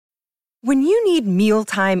When you need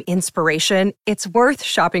mealtime inspiration, it's worth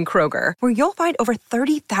shopping Kroger, where you'll find over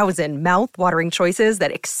 30,000 mouth-watering choices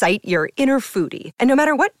that excite your inner foodie. And no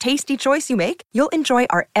matter what tasty choice you make, you'll enjoy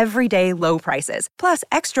our everyday low prices, plus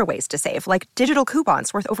extra ways to save, like digital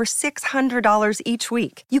coupons worth over $600 each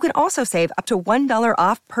week. You can also save up to $1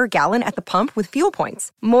 off per gallon at the pump with fuel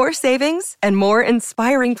points. More savings and more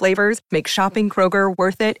inspiring flavors make shopping Kroger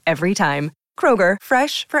worth it every time. Kroger,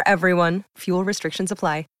 fresh for everyone. Fuel restrictions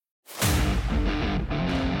apply.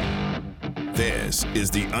 This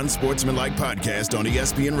is the Unsportsmanlike Podcast on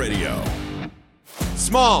ESPN Radio.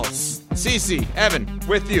 Smalls, CC, Evan,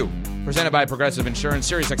 with you. Presented by Progressive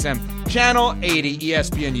Insurance, SiriusXM, Channel 80,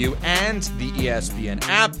 ESPNU, and the ESPN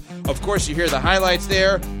app. Of course, you hear the highlights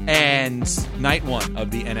there. And night one of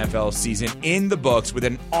the NFL season in the books with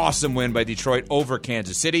an awesome win by Detroit over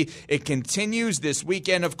Kansas City. It continues this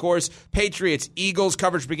weekend, of course. Patriots, Eagles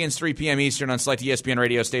coverage begins 3 p.m. Eastern on select ESPN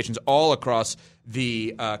radio stations all across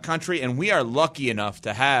the country. And we are lucky enough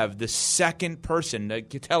to have the second person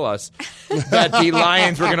to tell us that the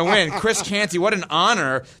Lions were going to win. Chris Canty, what an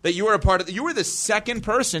honor that you were a part of it. You were the second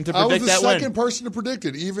person to predict that win. I was the second person to predict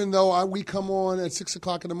it, even though we come on at 6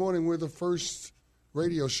 o'clock in the morning. We're the first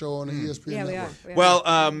radio show on the ESPN network. We are.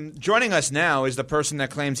 Well, joining us now is the person that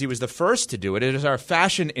claims he was the first to do it. It is our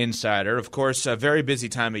fashion insider. Of course, a very busy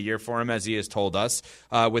time of year for him, as he has told us,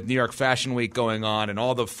 with New York Fashion Week going on and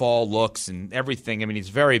all the fall looks and everything. I mean, he's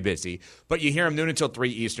very busy. But you hear him noon until 3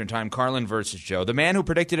 Eastern time, Carlin versus Joe. The man who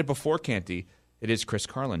predicted it before Canty, it is Chris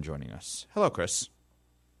Carlin joining us. Hello, Chris.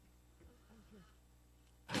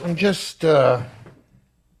 I'm just, I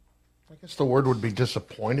guess the word would be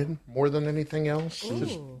disappointed more than anything else. Ooh.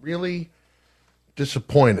 Just really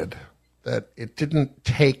disappointed that it didn't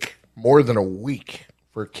take more than a week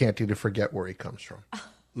for Canty to forget where he comes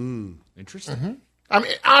from. Interesting. Mm-hmm. I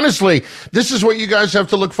mean, honestly, this is what you guys have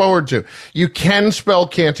to look forward to. You can spell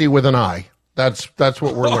Canty with an I. That's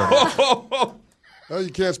what we're learning. Well,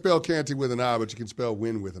 you can't spell Canty with an I, but you can spell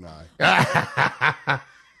win with an I.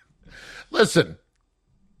 Listen,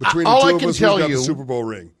 between the two of us, we've got the Super Bowl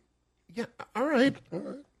ring. Yeah, all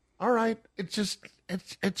right. It's just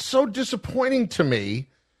it's so disappointing to me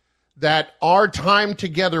that our time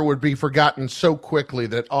together would be forgotten so quickly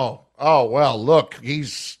that well, look,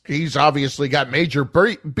 he's obviously got major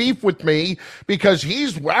beef with me because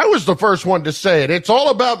I was the first one to say it. It's all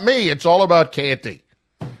about me. It's all about Canty.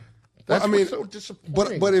 That's what's so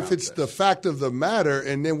disappointing. But if it's the fact of the matter,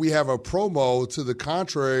 and then we have a promo to the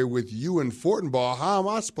contrary with you and Fortenbaugh, how am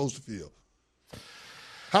I supposed to feel?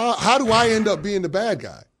 How do I end up being the bad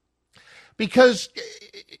guy? Because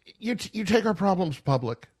you take our problems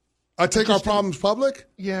public. I take our problems public?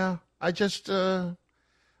 Yeah. I'm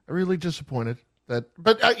really disappointed that.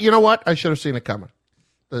 But you know what? I should have seen it coming.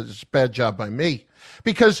 It's a bad job by me.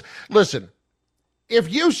 Because, listen,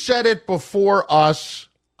 if you said it before us,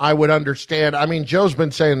 I would understand. I mean, Joe's been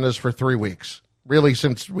saying this for 3 weeks, really,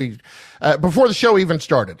 since before the show even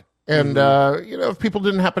started. And, if people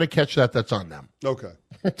didn't happen to catch that, that's on them. Okay.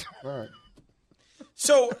 All right.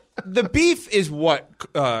 So the beef is what,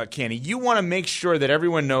 Kenny? You want to make sure that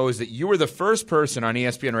everyone knows that you were the first person on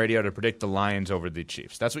ESPN Radio to predict the Lions over the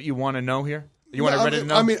Chiefs. That's what you want to know here? You want everybody to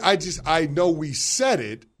know? I mean, I know we said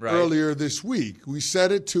it earlier this week. We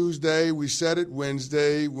said it Tuesday. We said it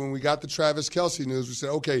Wednesday. When we got the Travis Kelce news, we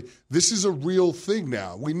said, okay, this is a real thing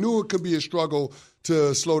now. We knew it could be a struggle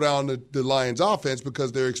to slow down the Lions offense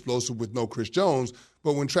because they're explosive with no Chris Jones.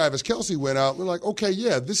 But when Travis Kelce went out, we're like, okay,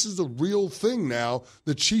 yeah, this is a real thing now.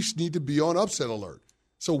 The Chiefs need to be on upset alert.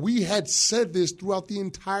 So we had said this throughout the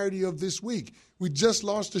entirety of this week. We just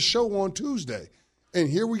launched the show on Tuesday. And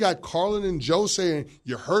here we got Carlin and Joe saying,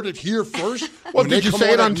 you heard it here first? Well, did you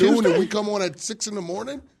say it on Tuesday? And we come on at 6 in the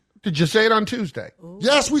morning? Did you say it on Tuesday? Ooh.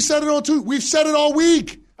 Yes, we said it on Tuesday. We've said it all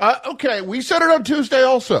week. Okay, we said it on Tuesday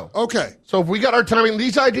also. Okay. So if we got our timing,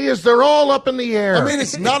 these ideas, they're all up in the air. I mean,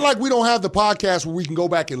 it's not like we don't have the podcast where we can go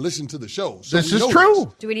back and listen to the show. So this is true.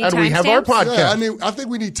 This. Do we need timestamps? And we have our podcast. Yeah, I think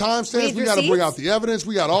we need timestamps. We got to bring out the evidence.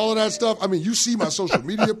 We got all of that stuff. I mean, you see my social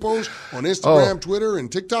media posts on Instagram, Twitter,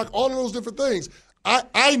 and TikTok, all of those different things.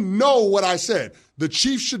 I know what I said. The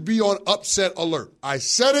Chiefs should be on upset alert. I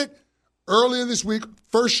said it earlier this week,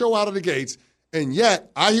 first show out of the gates, and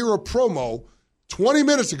yet I hear a promo 20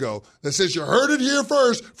 minutes ago that says you heard it here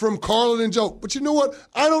first from Carlin and Joe. But you know what?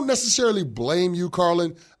 I don't necessarily blame you,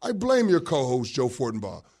 Carlin. I blame your co-host, Joe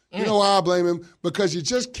Fortenbaugh. You know why I blame him? Because you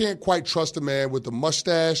just can't quite trust a man with a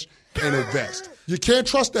mustache and a vest. You can't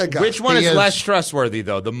trust that guy. Which one is less trustworthy,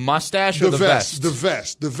 though, the mustache or the vest? The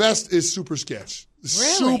vest. The vest is super sketch.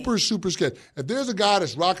 Really? Super sketch. If there's a guy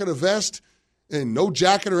that's rocking a vest and no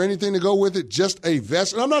jacket or anything to go with it, just a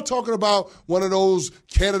vest. And I'm not talking about one of those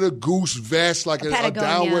Canada Goose vests, like a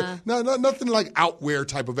downwear. No, nothing like outwear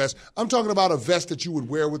type of vest. I'm talking about a vest that you would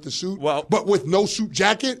wear with the suit, but with no suit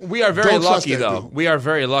jacket. We are very lucky, though. We are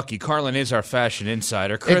very lucky. Carlin is our fashion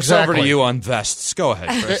insider. Chris, over to you on vests. Go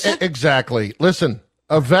ahead, Chris. Exactly. Listen,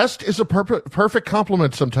 a vest is a perfect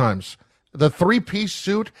compliment sometimes. The three-piece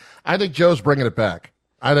suit, I think Joe's bringing it back.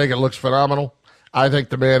 I think it looks phenomenal. I think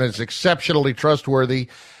the man is exceptionally trustworthy.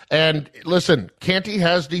 And listen, Canty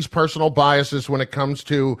has these personal biases when it comes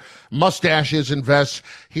to mustaches and vests.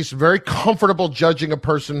 He's very comfortable judging a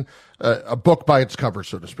person, a book by its cover,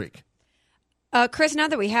 so to speak. Chris, now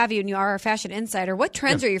that we have you and you are our fashion insider, what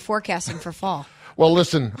trends are you forecasting for fall? Well,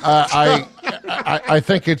 listen, I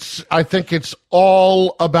think it's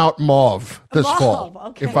all about mauve this fall.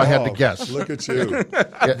 Okay. If I had to guess, look at you,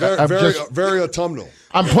 very autumnal.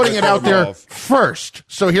 I'm putting it out there first.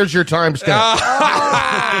 So here's your timestamp.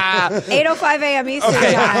 8:05 a.m. Eastern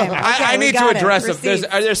time. Okay, I need to address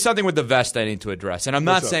there's something with the vest I need to address, and I'm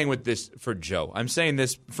not saying with this for Joe. I'm saying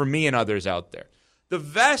this for me and others out there. The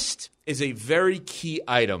vest is a very key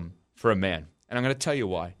item for a man, and I'm going to tell you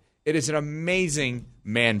why. It is an amazing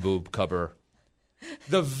man boob cover.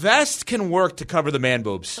 The vest can work to cover the man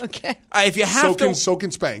boobs. Okay. If you have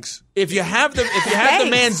soaking Spanx. If you have the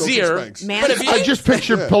man's ear, I just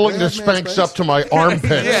pictured pulling the Spanx up to my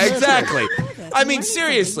armpit. Yeah, exactly. I mean,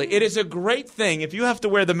 seriously, it is a great thing if you have to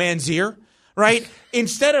wear the man's ear. Right?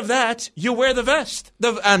 Instead of that, you wear the vest.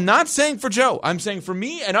 I'm not saying for Joe. I'm saying for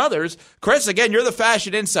me and others. Chris, again, you're the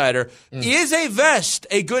fashion insider. Is a vest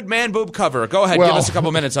a good man boob cover? Go ahead. Give us a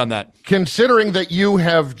couple minutes on that. Considering that you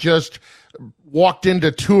have just walked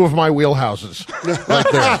into two of my wheelhouses right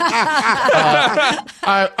there,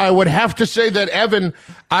 I would have to say that, Evan,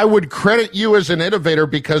 I would credit you as an innovator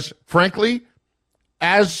because, frankly,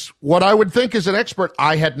 as what I would think as an expert,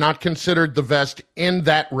 I had not considered the vest in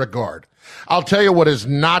that regard. I'll tell you what is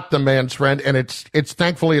not the man's friend, and it's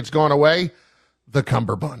thankfully it's gone away, the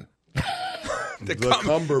cummerbund. the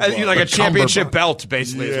cummerbund. Like a championship belt,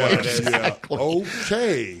 basically, is what it is. Exactly.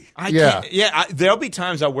 Okay. There'll be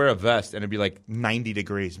times I'll wear a vest, and it'll be like 90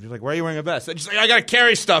 degrees. And be like, why are you wearing a vest? I'm just like, I got to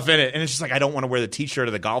carry stuff in it. And it's just like, I don't want to wear the T-shirt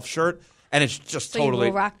or the golf shirt. And it's just totally. So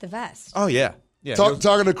you will rock the vest. Oh, yeah. Yeah,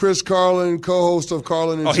 talking to Chris Carlin, co-host of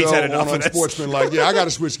Carlin and Joe on Unsportsmanlike. I got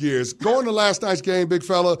to switch gears. Going to last night's game, big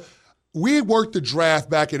fella, we worked the draft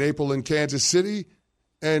back in April in Kansas City.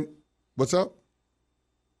 And what's up?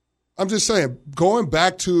 I'm just saying, going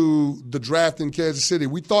back to the draft in Kansas City,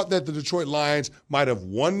 we thought that the Detroit Lions might have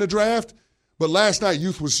won the draft. But last night,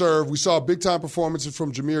 youth was served. We saw big-time performances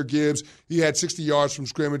from Jahmyr Gibbs. He had 60 yards from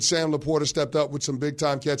scrimmage. Sam Laporta stepped up with some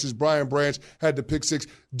big-time catches. Brian Branch had the pick six.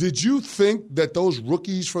 Did you think that those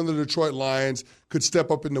rookies from the Detroit Lions could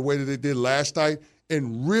step up in the way that they did last night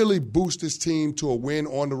and really boost this team to a win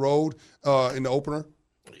on the road in the opener?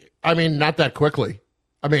 I mean, not that quickly.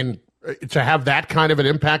 I mean, to have that kind of an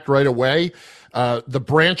impact right away. The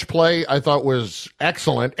Branch play I thought was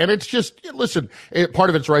excellent. And it's just, listen, part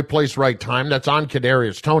of it's right place, right time. That's on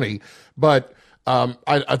Kadarius Toney. But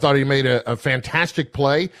I thought he made a fantastic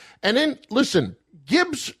play. And then, listen,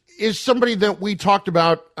 Gibbs is somebody that we talked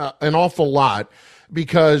about an awful lot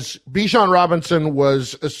because Bijan Robinson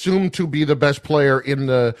was assumed to be the best player in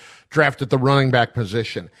the draft at the running back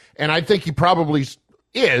position. And I think he probably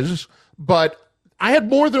is, but I had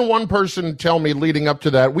more than one person tell me leading up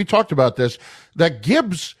to that, we talked about this, that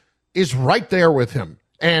Gibbs is right there with him.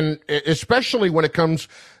 And especially when it comes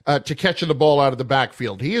to catching the ball out of the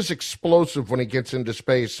backfield. He is explosive when he gets into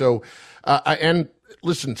space. So, and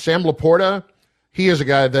listen, Sam Laporta, he is a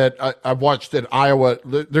guy that I've watched at Iowa.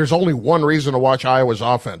 There's only one reason to watch Iowa's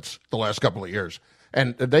offense the last couple of years.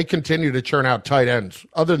 And they continue to churn out tight ends.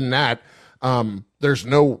 Other than that, there's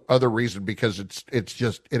no other reason because it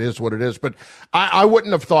is what it is. But I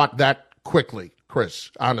wouldn't have thought that quickly,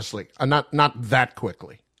 Chris, honestly. Not that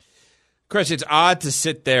quickly. Chris, it's odd to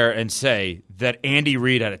sit there and say that Andy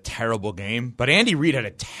Reid had a terrible game, but Andy Reid had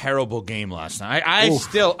a terrible game last night.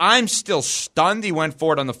 I'm still stunned he went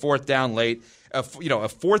for it on the fourth down late. A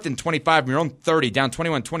 4th and 25 from your own 30, down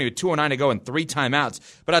 21-20 with 2:09 to go and 3 timeouts.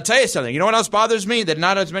 But I'll tell you something. You know what else bothers me that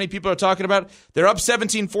not as many people are talking about? They're up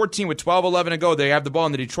 17-14 with 12-11 to go. They have the ball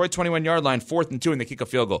on the Detroit 21-yard line, 4th and 2, and they kick a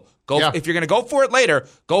field goal. If you're going to go for it later,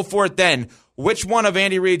 go for it then. Which one of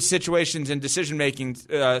Andy Reid's situations and decision-making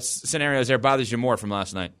scenarios there bothers you more from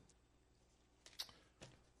last night?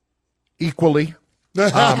 Equally. He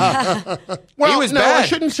was bad. I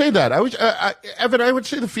shouldn't say that. Evan, I would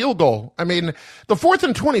say the field goal. I mean, the 4th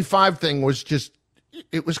and 25 thing was just,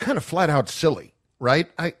 it was kind of flat out silly. right?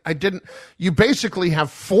 I didn't. You basically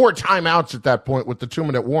have 4 timeouts at that point with the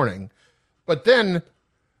 2-minute warning. But then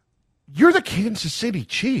you're the Kansas City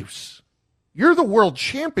Chiefs. You're the world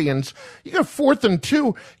champions. You got 4th and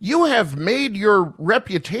 2. You have made your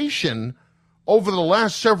reputation over the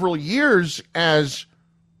last several years as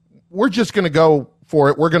we're just going to go for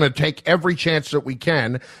it. We're going to take every chance that we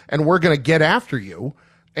can, and we're going to get after you.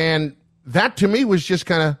 And that, to me, was just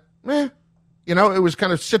kind of, it was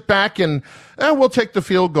kind of sit back and we'll take the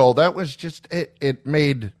field goal. That was just, it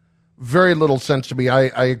made very little sense to me.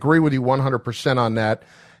 I agree with you 100% on that.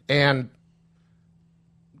 And,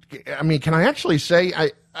 I mean, can I actually say,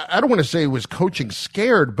 I don't want to say he was coaching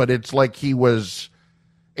scared, but it's like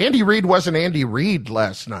Andy Reid wasn't Andy Reid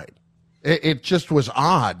last night. It just was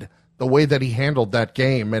odd the way that he handled that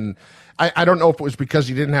game. And I don't know if it was because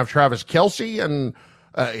he didn't have Travis Kelce and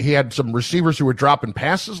he had some receivers who were dropping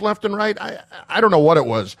passes left and right. I don't know what it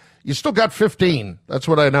was. You still got 15. That's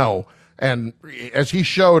what I know. And as he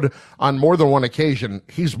showed on more than one occasion,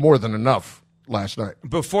 he's more than enough last night.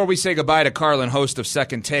 Before we say goodbye to Carlin, host of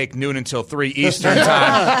Second Take, noon until 3 Eastern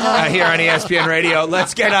time here on ESPN Radio,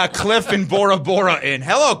 let's get Cliff in Bora Bora in.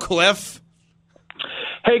 Hello, Cliff.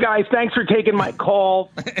 Hey, guys, thanks for taking my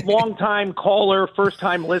call. Long-time caller,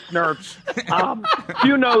 first-time listener.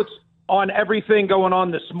 Few notes on everything going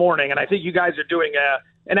on this morning, and I think you guys are doing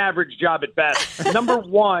an average job at best. Number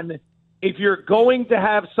one, if you're going to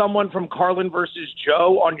have someone from Carlin versus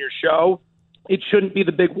Joe on your show, it shouldn't be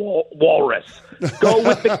the big walrus. Go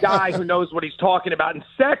with the guy who knows what he's talking about. And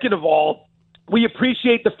second of all, we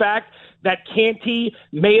appreciate the fact that Canty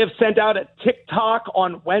may have sent out a TikTok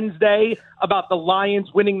on Wednesday about the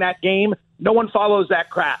Lions winning that game. No one follows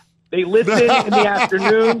that crap. They listen in the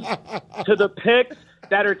afternoons to the picks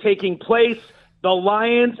that are taking place. The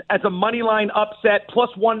Lions as a moneyline upset,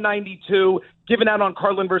 plus 192, given out on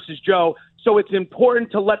Carlin versus Joe. So it's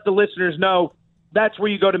important to let the listeners know that's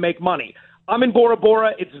where you go to make money. I'm in Bora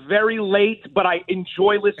Bora. It's very late, but I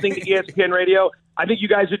enjoy listening to ESPN Radio. I think you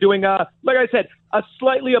guys are doing, like I said, a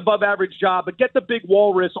slightly above average job, but get the big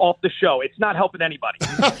walrus off the show. It's not helping anybody.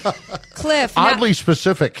 Cliff. Oddly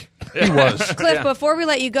specific, he was. Cliff, before we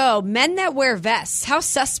let you go, men that wear vests, how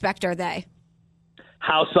suspect are they?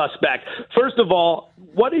 How suspect? First of all,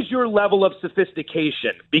 what is your level of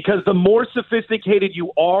sophistication? Because the more sophisticated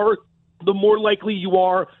you are, the more likely you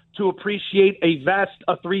are to appreciate a vest,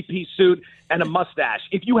 a 3-piece suit, and a mustache.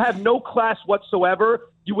 If you have no class whatsoever,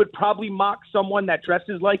 you would probably mock someone that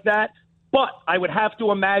dresses like that. But I would have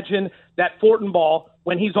to imagine that Fortenbaugh,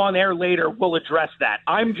 when he's on air later, will address that.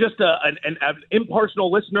 I'm just an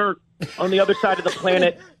impartial listener on the other side of the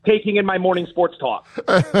planet taking in my morning sports talk.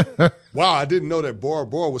 Wow, I didn't know that Bora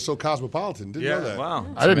Bora was so cosmopolitan. Didn't know that.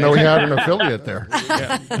 Wow. I didn't know he had an affiliate there.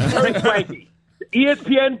 Very Frankie.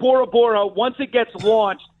 ESPN Bora Bora, once it gets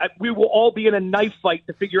launched, we will all be in a knife fight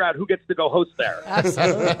to figure out who gets to go host there.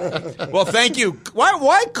 Absolutely. Well, thank you.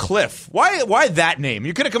 Why Cliff? Why that name?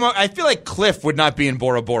 You could have come up. I feel like Cliff would not be in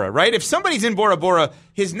Bora Bora, right? If somebody's in Bora Bora,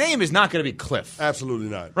 his name is not going to be Cliff. Absolutely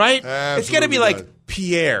not. Right? Absolutely it's going to be like not.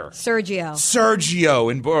 Pierre. Sergio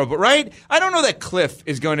in Bora Bora, right? I don't know that Cliff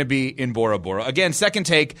is going to be in Bora Bora. Again, Second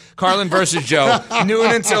Take, Carlin versus Joe, noon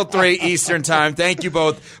until 3 Eastern time. Thank you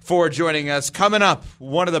both for joining us. Coming up,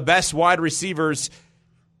 one of the best wide receivers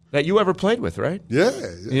that you ever played with, right? Yeah.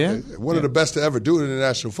 One Yeah. of the best to ever do it in the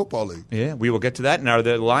National Football League. Yeah, we will get to that. And are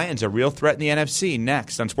the Lions a real threat in the NFC?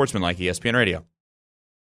 Next on Sportsmanlike ESPN Radio.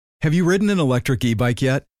 Have you ridden an electric e-bike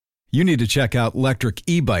yet? You need to check out Lectric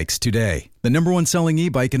E-Bikes today, the #1 selling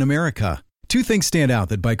e-bike in America. Two things stand out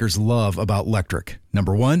that bikers love about Lectric.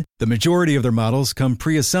 Number one, the majority of their models come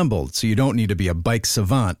pre-assembled, so you don't need to be a bike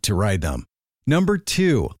savant to ride them. Number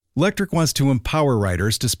two, Lectric wants to empower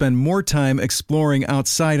riders to spend more time exploring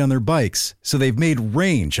outside on their bikes, so they've made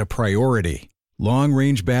range a priority.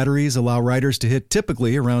 Long-range batteries allow riders to hit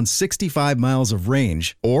typically around 65 miles of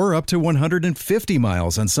range, or up to 150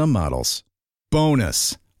 miles on some models.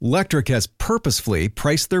 Bonus, Lectric has purposefully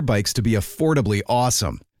priced their bikes to be affordably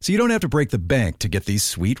awesome, so you don't have to break the bank to get these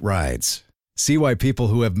sweet rides. See why people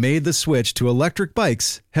who have made the switch to electric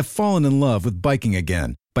bikes have fallen in love with biking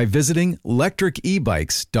again by visiting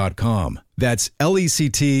lectricebikes.com. That's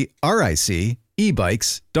LECTRIC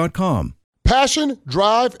ebikes.com. Passion,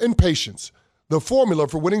 drive, and patience. The formula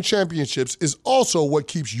for winning championships is also what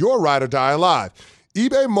keeps your ride or die alive.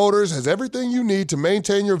 eBay Motors has everything you need to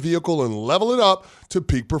maintain your vehicle and level it up to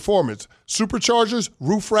peak performance. Superchargers,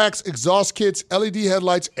 roof racks, exhaust kits, LED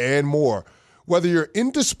headlights, and more. Whether you're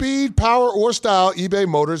into speed, power, or style, eBay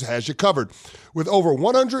Motors has you covered. With over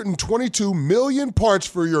 122 million parts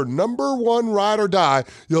for your number one ride or die,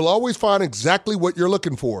 you'll always find exactly what you're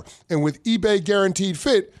looking for. And with eBay Guaranteed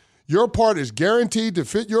Fit, your part is guaranteed to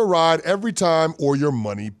fit your ride every time or your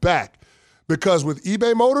money back. Because with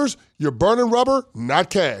eBay Motors, you're burning rubber, not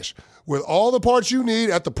cash. With all the parts you need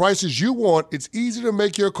at the prices you want, it's easy to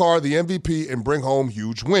make your car the MVP and bring home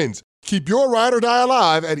huge wins. Keep your ride or die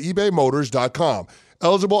alive at ebaymotors.com.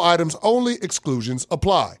 Eligible items only. Exclusions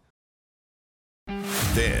apply.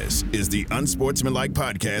 This is the Unsportsmanlike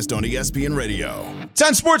Podcast on ESPN Radio. It's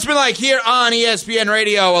Unsportsmanlike here on ESPN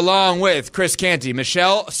Radio, along with Chris Canty,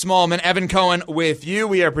 Michelle Smallman, Evan Cohen with you.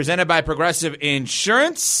 We are presented by Progressive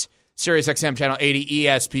Insurance, SiriusXM Channel 80,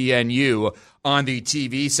 ESPNU on the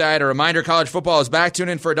TV side. A reminder, college football is back. Tune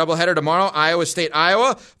in for a doubleheader tomorrow, Iowa State,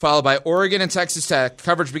 Iowa, followed by Oregon and Texas Tech.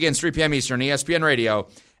 Coverage begins 3 p.m. Eastern, ESPN Radio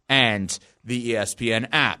and the ESPN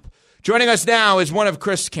app. Joining us now is one of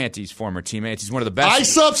Chris Canty's former teammates. He's one of the best.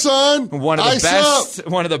 Ice up, son. One of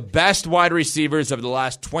the best wide receivers of the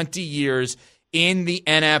last 20 years in the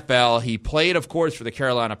NFL. He played, of course, for the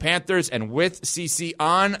Carolina Panthers and with CC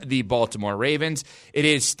on the Baltimore Ravens. It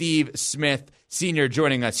is Steve Smith Sr.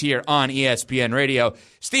 joining us here on ESPN Radio.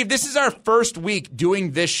 Steve, this is our first week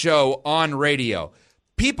doing this show on radio.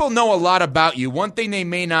 People know a lot about you. One thing they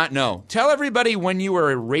may not know. Tell everybody when you were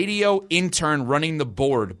a radio intern running the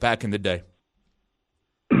board back in the day.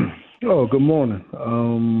 Oh, good morning.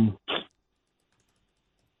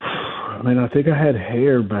 I think I had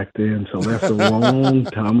hair back then, so that's a long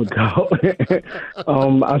time ago.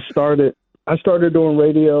 I started doing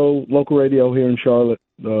radio, local radio here in Charlotte,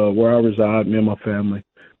 where I reside, me and my family.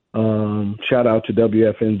 Shout out to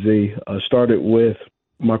WFNZ. Started with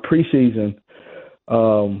my preseason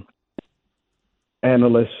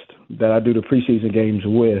analyst that I do the preseason games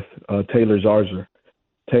with, Taylor Zarzer.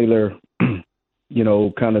 Taylor,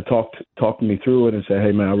 kind of talked me through it and said,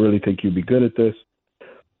 hey, man, I really think you'd be good at this.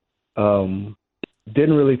 Didn't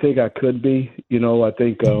really think I could be. I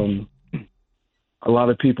think a lot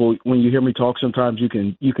of people, when you hear me talk, sometimes you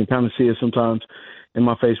can kind of see it sometimes in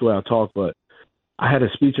my face where I talk, but I had a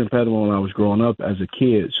speech impediment when I was growing up as a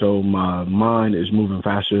kid, so my mind is moving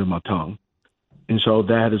faster than my tongue. And so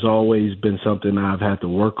that has always been something I've had to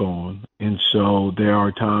work on. And so there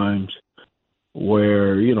are times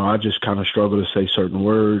where, I just kind of struggle to say certain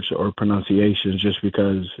words or pronunciations just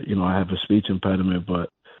because, I have a speech impediment. But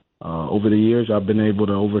over the years, I've been able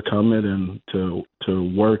to overcome it and to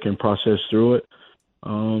work and process through it.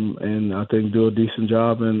 And I think do a decent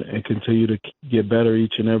job and continue to get better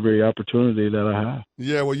each and every opportunity that I have.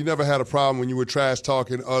 Yeah, well, you never had a problem when you were trash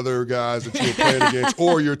talking other guys that you were playing against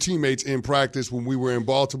or your teammates in practice when we were in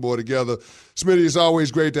Baltimore together. Smitty, it's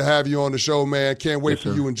always great to have you on the show, man. Can't wait for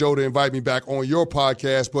you and Joe to invite me back on your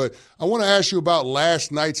podcast. But I want to ask you about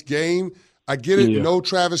last night's game. I get it, no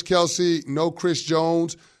Travis Kelce, no Chris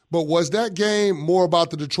Jones. But was that game more about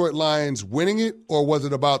the Detroit Lions winning it, or was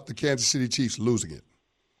it about the Kansas City Chiefs losing it?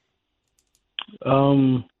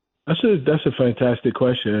 That's a fantastic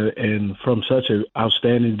question, and from such an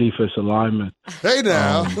outstanding defensive lineman. Hey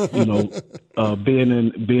now, being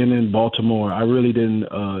in Baltimore, I really didn't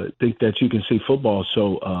think that you can see football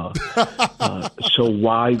so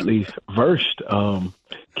widely versed,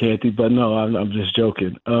 Canty. But no, I'm just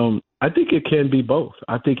joking. I think it can be both.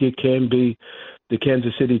 I think it can be the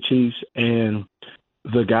Kansas City Chiefs and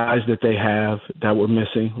the guys that they have that were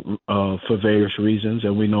missing for various reasons,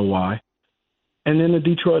 and we know why. And then the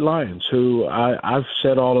Detroit Lions, who I've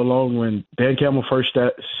said all along when Dan Campbell first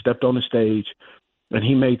stepped on the stage and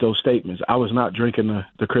he made those statements, I was not drinking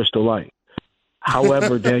the Crystal Light.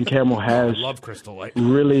 However, Dan Campbell has love Crystal Light.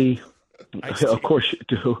 Really – of course you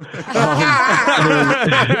do.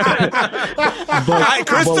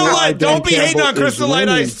 Crystal Light, don't be hating on Crystal Light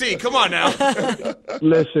Iced Tea. Come on now.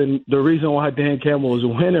 Listen, the reason why Dan Campbell is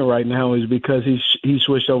winning right now is because he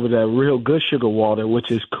switched over to that real good sugar water,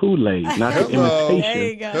 which is Kool-Aid, not the imitation. There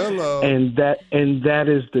you go. Hello. And that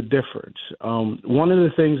is the difference. One of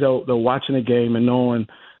the things that watching the game and knowing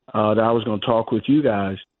that I was going to talk with you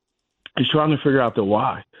guys is trying to figure out the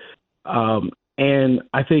why. And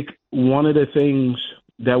I think one of the things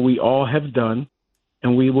that we all have done,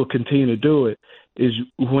 and we will continue to do it, is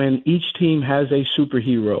when each team has a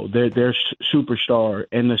superhero, their superstar,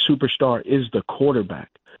 and the superstar is the quarterback,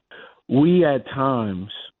 we at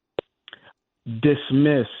times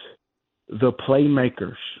dismiss the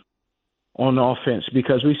playmakers on offense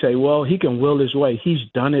because we say, well, he can will his way. He's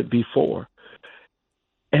done it before.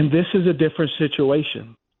 And this is a different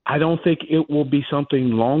situation. I don't think it will be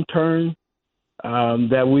something long-term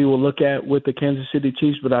that we will look at with the Kansas City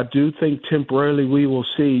Chiefs, but I do think temporarily we will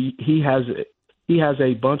see he has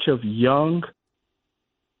a bunch of young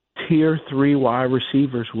tier 3 wide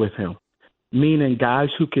receivers with him, meaning guys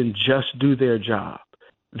who can just do their job.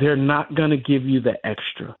 They're not going to give you the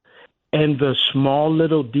extra. And the small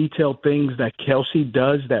little detailed things that Kelsey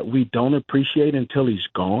does that we don't appreciate until he's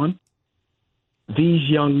gone, these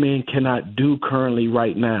young men cannot do currently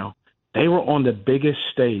right now. They were on the biggest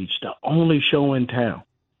stage, the only show in town.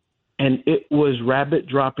 And it was rabbit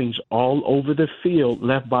droppings all over the field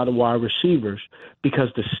left by the wide receivers because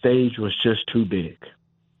the stage was just too big.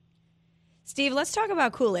 Steve, let's talk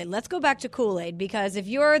about Kool-Aid. Let's go back to Kool-Aid because if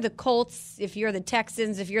you're the Colts, if you're the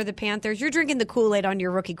Texans, if you're the Panthers, you're drinking the Kool-Aid on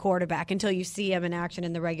your rookie quarterback until you see him in action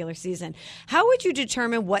in the regular season. How would you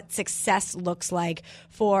determine what success looks like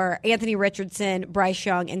for Anthony Richardson, Bryce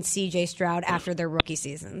Young, and C.J. Stroud after their rookie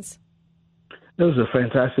seasons? Those are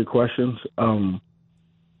fantastic questions.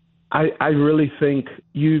 I really think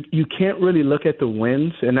you can't really look at the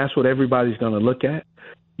wins, and that's what everybody's going to look at.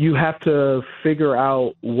 You have to figure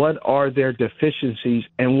out what are their deficiencies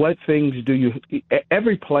and what things do you –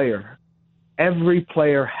 every player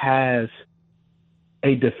has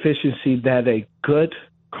a deficiency that a good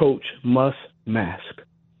coach must mask.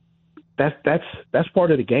 That's part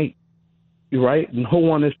of the game, right? No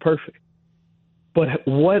one is perfect. But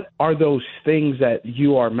what are those things that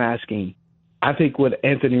you are masking? I think what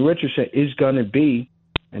Anthony Richardson is going to be,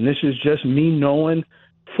 and this is just me knowing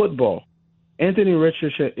football, Anthony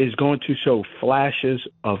Richardson is going to show flashes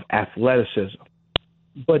of athleticism.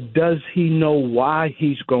 But does he know why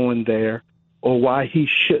he's going there or why he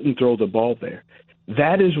shouldn't throw the ball there?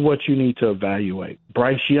 That is what you need to evaluate.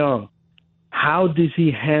 Bryce Young, how does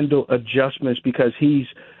he handle adjustments? Because he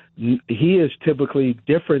is typically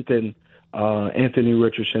different than Anthony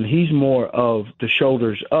Richardson. He's more of the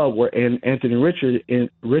shoulders up, where Anthony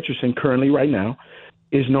Richardson currently right now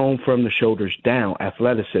is known from the shoulders down,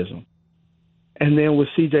 athleticism. And then with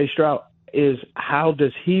C.J. Stroud is how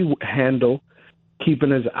does he handle keeping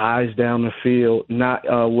his eyes down the field, not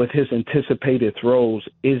with his anticipated throws?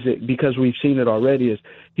 Is it because we've seen it already is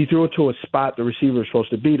he threw it to a spot the receiver was supposed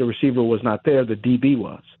to be, the receiver was not there, the DB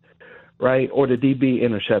was, right? Or the DB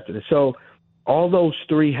intercepted it. So all those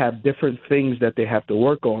three have different things that they have to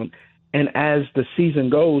work on. And as the season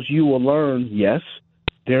goes, you will learn, yes,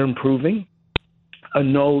 they're improving.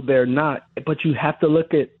 No, they're not. But you have to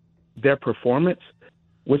look at their performance,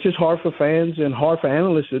 which is hard for fans and hard for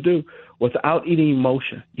analysts to do, without any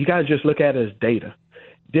emotion. You got to just look at it as data.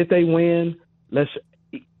 Did they win?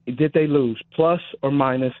 Did they lose? Plus or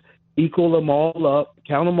minus, equal them all up,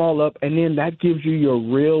 count them all up, and then that gives you your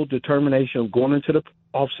real determination of going into the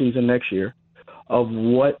offseason next year of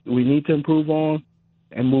what we need to improve on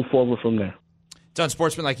and move forward from there. It's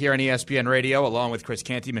Unsportsmanlike here on ESPN Radio, along with Chris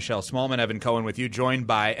Canty, Michelle Smallman, Evan Cohen with you, joined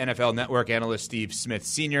by NFL Network analyst Steve Smith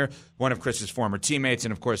Sr., one of Chris's former teammates,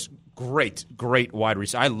 and, of course, great wide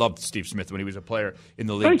receiver. I loved Steve Smith when he was a player in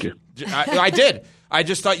the league. Thank you. I did. I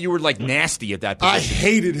just thought you were, nasty at that position. I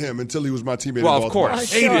hated him until he was my teammate. Well, in Baltimore. of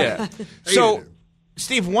course. Hated him. So,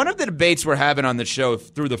 Steve, one of the debates we're having on the show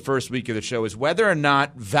through the first week of the show is whether or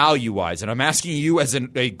not value-wise, and I'm asking you as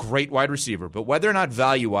a great wide receiver, but whether or not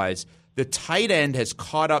value-wise, the tight end has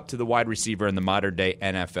caught up to the wide receiver in the modern-day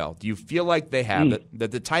NFL. Do you feel like they have,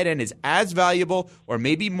 that the tight end is as valuable or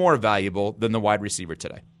maybe more valuable than the wide receiver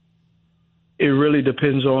today? It really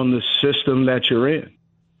depends on the system that you're in,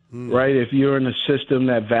 right? If you're in a system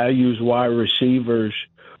that values wide receivers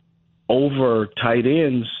over tight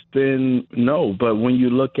ends, then no. But when you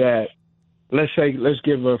look at, let's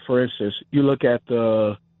give for instance, you look at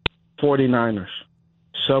the 49ers.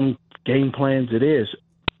 Some game plans it is.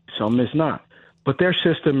 Some is not. But their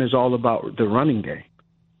system is all about the running game.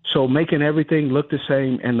 So making everything look the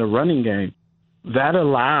same in the running game, that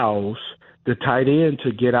allows the tight end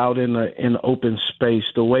to get out in the open space.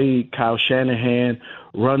 The way Kyle Shanahan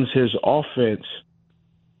runs his offense,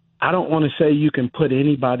 I don't want to say you can put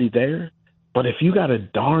anybody there, but if you got a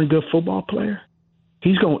darn good football player,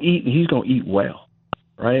 he's going to eat, and he's going to eat well,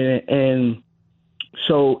 right? And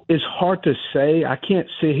so it's hard to say. I can't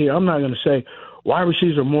sit here. I'm not going to say wide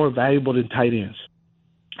receivers are more valuable than tight ends,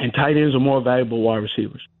 and tight ends are more valuable than wide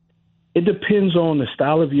receivers. It depends on the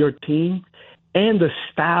style of your team and the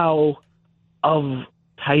style of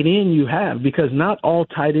tight end you have, because not all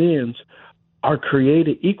tight ends are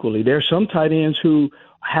created equally. There are some tight ends who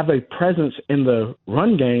have a presence in the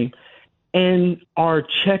run game and are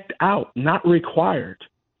checked out, not required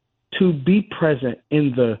to be present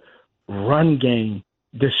in the run game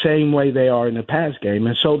the same way they are in the pass game.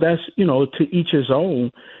 And so that's, to each his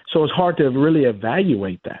own. So it's hard to really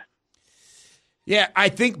evaluate that. Yeah, I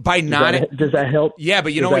think by not... Does that help? Yeah,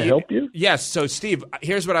 but you know what? Does that help you? Yes. So, Steve,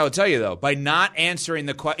 here's what I would tell you, though. By not answering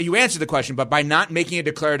the question... You answered the question, but by not making a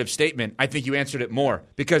declarative statement, I think you answered it more.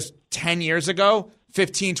 Because 10 years ago,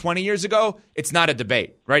 15, 20 years ago, it's not a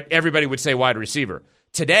debate, right? Everybody would say wide receiver.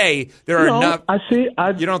 Today, there are enough...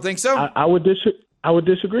 You don't think so? I would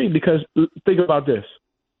disagree because think about this.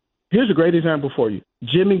 Here's a great example for you.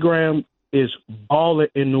 Jimmy Graham is balling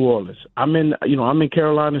in New Orleans. I'm in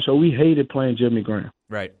Carolina, so we hated playing Jimmy Graham.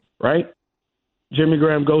 Right. Jimmy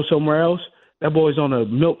Graham goes somewhere else. That boy's on a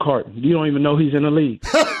milk carton. You don't even know he's in the league.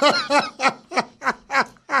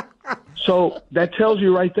 So that tells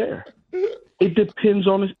you right there. It depends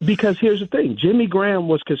on this, because here's the thing. Jimmy Graham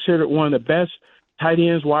was considered one of the best tight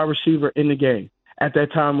ends, wide receiver in the game at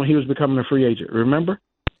that time when he was becoming a free agent. Remember?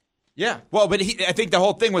 Yeah. Well, but I think the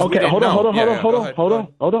whole thing was... Okay, hold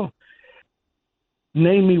on.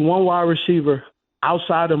 Name me one wide receiver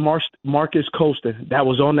outside of Marcus Colston that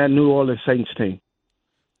was on that New Orleans Saints team.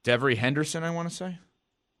 Devery Henderson, I want to say.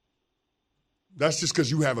 That's just because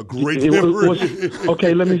you have a great memory.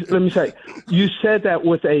 Okay, let me say. You said that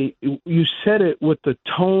with the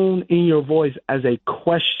tone in your voice as a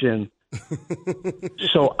question,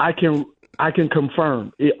 so I can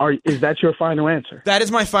confirm. Is that your final answer? That is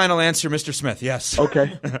my final answer, Mr. Smith. Yes.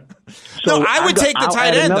 Okay. So no, I would take the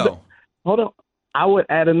tight end though. Hold on. I would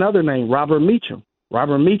add another name, Robert Meacham.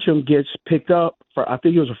 Robert Meacham gets picked up for, I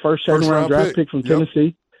think it was a second round draft pick from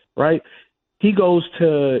Tennessee, right? He goes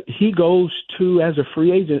to as a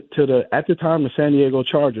free agent at the time the San Diego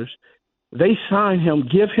Chargers. They sign him,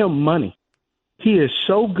 give him money. He is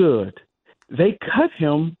so good. They cut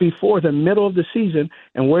him before the middle of the season,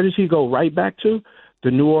 and where does he go right back to?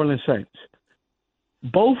 The New Orleans Saints.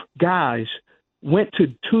 Both guys went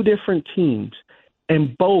to two different teams,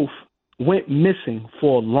 and both went missing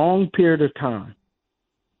for a long period of time.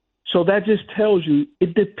 So that just tells you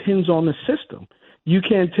it depends on the system. You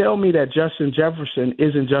can't tell me that Justin Jefferson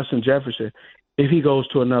isn't Justin Jefferson if he goes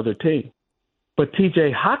to another team. But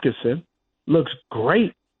T.J. Hockenson looks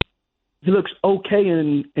great. He looks okay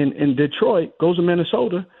in Detroit, goes to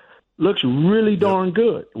Minnesota, looks really darn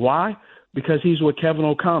good. Why? Because he's with Kevin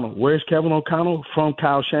O'Connell. Where's Kevin O'Connell? From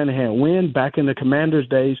Kyle Shanahan. When? Back in the Commanders'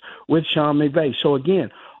 days with Sean McVay. So,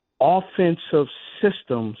 again, offensive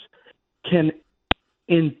systems can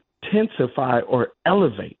intensify or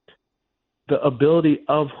elevate the ability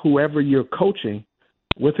of whoever you're coaching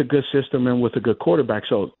with a good system and with a good quarterback.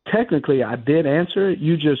 So technically I did answer it.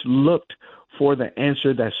 You just looked for the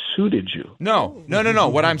answer that suited you. No.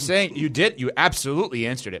 What I'm saying, you absolutely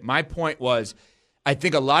answered it. My point was, I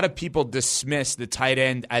think a lot of people dismiss the tight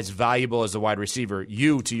end as valuable as a wide receiver.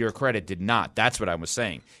 You, to your credit, did not. That's what I was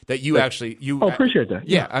saying. That you actually... appreciate that.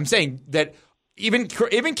 Yeah, I'm saying that even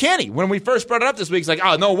Kenny, when we first brought it up this week, he's like,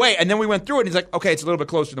 oh, no way. And then we went through it, and he's like, okay, it's a little bit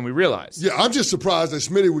closer than we realized. Yeah, I'm just surprised that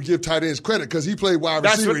Smitty would give tight ends credit because he played wide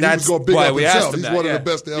receiver. He was going big up himself. He's one of the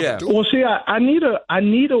best to ever do it. Well, see, I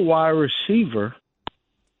need a wide receiver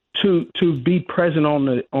to be present on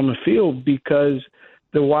the field because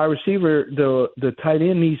the wide receiver, the tight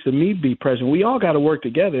end needs to be present. We all got to work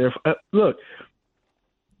together. Look,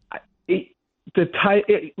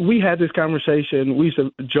 we had this conversation. We used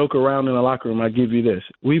to joke around in the locker room. I give you this: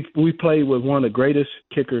 we played with one of the greatest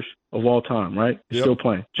kickers of all time, right? Yep. Still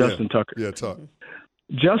playing, Justin Tucker. Yeah, Tucker.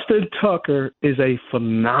 Justin Tucker is a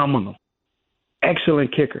phenomenal,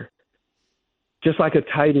 excellent kicker, just like a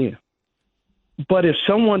tight end. But if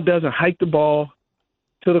someone doesn't hike the ball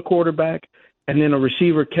to the quarterback and then a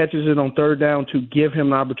receiver catches it on third down to give him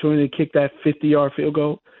an opportunity to kick that 50-yard field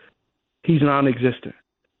goal, he's non-existent.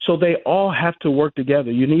 So they all have to work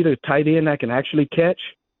together. You need a tight end that can actually catch,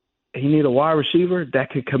 and you need a wide receiver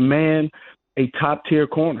that can command a top-tier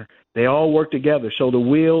corner. They all work together. So the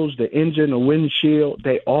wheels, the engine, the windshield,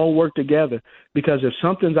 they all work together because if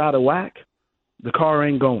something's out of whack, the car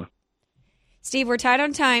ain't going. Steve, we're tight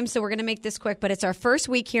on time, so we're going to make this quick, but it's our first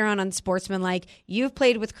week here on Unsportsmanlike. You've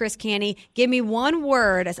played with Chris Canty. Give me one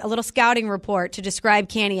word, a little scouting report to describe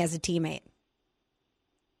Canty as a teammate.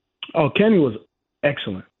 Oh, Canty was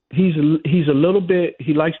excellent. He's a little bit,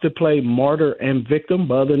 he likes to play martyr and victim,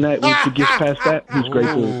 but other than that, once he gets past that, he's great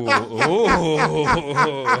for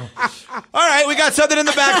All right, we got something in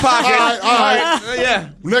the back pocket. All right. Yeah.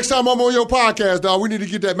 Next time I'm on your podcast, dog, we need to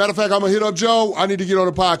get that. Matter of fact, I'm going to hit up Joe. I need to get on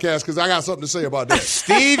the podcast because I got something to say about that.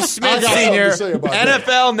 Steve Smith Sr.,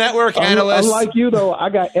 NFL Network analyst. Unlike you, though, I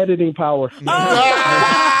got editing power.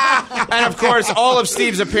 And, of course, all of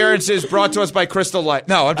Steve's appearances brought to us by Crystal Light.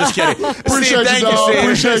 No, I'm just kidding. Appreciate Steve, you, dog.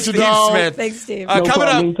 Appreciate you, Steve dog. Smith. Thanks, Steve. Coming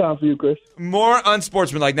up, anytime for you, Chris. More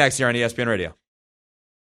Unsportsmanlike next here on ESPN Radio.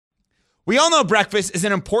 We all know breakfast is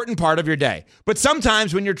an important part of your day, but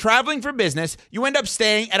sometimes when you're traveling for business, you end up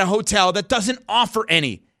staying at a hotel that doesn't offer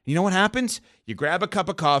any. You know what happens? You grab a cup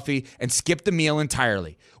of coffee and skip the meal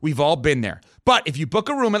entirely. We've all been there. But if you book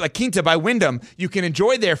a room at La Quinta by Wyndham, you can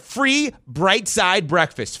enjoy their free Bright Side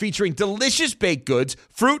breakfast featuring delicious baked goods,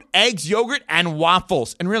 fruit, eggs, yogurt, and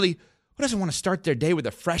waffles. And really, who doesn't want to start their day with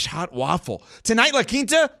a fresh hot waffle? Tonight, La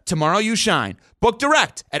Quinta, tomorrow you shine. Book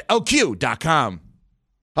direct at LQ.com.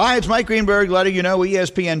 Hi, it's Mike Greenberg letting you know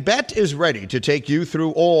ESPN Bet is ready to take you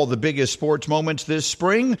through all the biggest sports moments this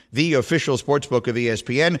spring. The official sportsbook of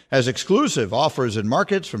ESPN has exclusive offers and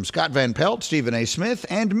markets from Scott Van Pelt, Stephen A. Smith,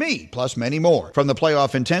 and me, plus many more. From the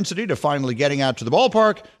playoff intensity to finally getting out to the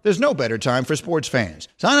ballpark, there's no better time for sports fans.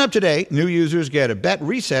 Sign up today. New users get a bet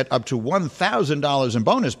reset up to $1,000 in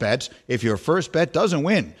bonus bets if your first bet doesn't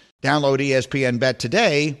win. Download ESPN Bet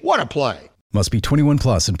today. What a play. Must be 21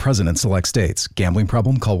 plus and present in select states. Gambling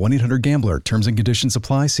problem? Call 1-800-GAMBLER. Terms and conditions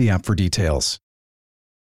apply. See app for details.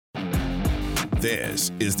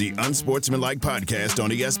 This is the Unsportsmanlike Podcast on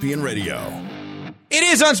ESPN Radio. It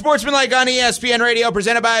is Unsportsmanlike on ESPN Radio,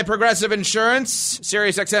 presented by Progressive Insurance,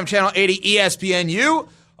 Sirius XM Channel 80 ESPNU,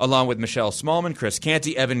 along with Michelle Smallman, Chris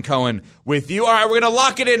Canty, Evan Cohen with you. All right, we're going to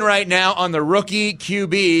lock it in right now on the rookie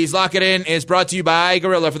QBs. Lock It In is brought to you by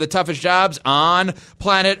Gorilla for the toughest jobs on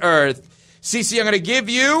planet Earth. CC, I'm going to give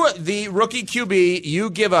you the rookie QB. You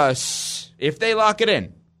give us, if they lock it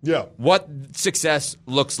in, what success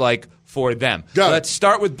looks like for them. Let's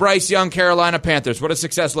start with Bryce Young, Carolina Panthers. What does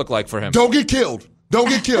success look like for him? Don't get killed. Don't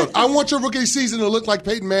get killed. I want your rookie season to look like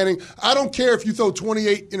Peyton Manning. I don't care if you throw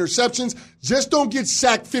 28 interceptions. Just don't get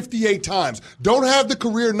sacked 58 times. Don't have the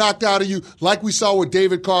career knocked out of you like we saw with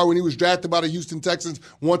David Carr when he was drafted by the Houston Texans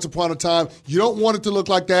once upon a time. You don't want it to look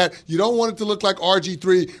like that. You don't want it to look like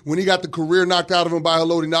RG3 when he got the career knocked out of him by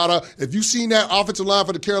Haloti Ngata. If you've seen that offensive line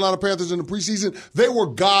for the Carolina Panthers in the preseason, they were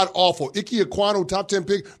god-awful. Ike Ekwonu, top 10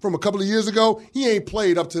 pick from a couple of years ago, he ain't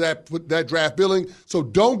played up to that draft billing. So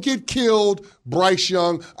don't get killed, Bryce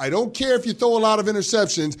Young. I don't care if you throw a lot of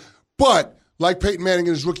interceptions, but like Peyton Manning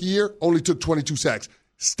in his rookie year, only took 22 sacks.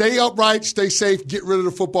 Stay upright, stay safe, get rid of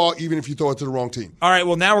the football, even if you throw it to the wrong team. All right,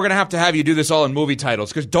 well, now we're going to have you do this all in movie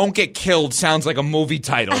titles, because Don't Get Killed sounds like a movie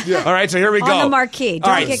title. All right, so here we go. On the marquee,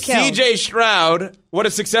 Don't Get Killed. C.J. Stroud, what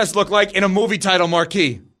does success look like in a movie title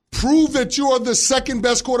marquee? Prove that you are the second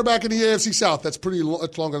best quarterback in the AFC South. That's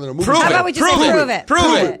that's longer than a movie. How about we just prove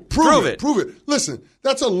it? Prove it. Listen,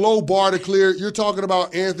 that's a low bar to clear. You're talking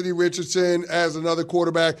about Anthony Richardson as another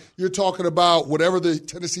quarterback. You're talking about whatever the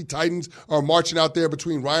Tennessee Titans are marching out there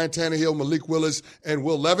between Ryan Tannehill, Malik Willis, and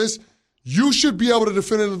Will Levis. You should be able to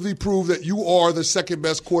definitively prove that you are the second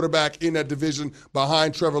best quarterback in that division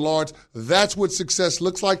behind Trevor Lawrence. That's what success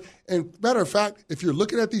looks like. And matter of fact, if you're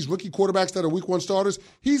looking at these rookie quarterbacks that are week one starters,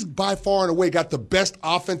 he's by far and away got the best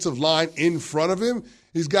offensive line in front of him.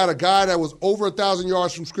 He's got a guy that was over 1,000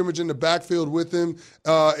 yards from scrimmage in the backfield with him.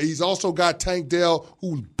 He's also got Tank Dell,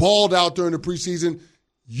 who balled out during the preseason.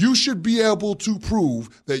 You should be able to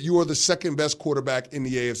prove that you are the second best quarterback in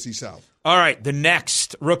the AFC South. All right, the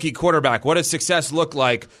next rookie quarterback. What does success look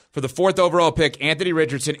like for the 4th overall pick, Anthony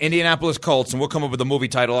Richardson, Indianapolis Colts? And we'll come up with a movie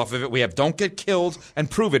title off of it. We have Don't Get Killed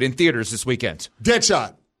and Prove It in theaters this weekend.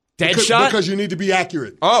 Deadshot. Deadshot? Because you need to be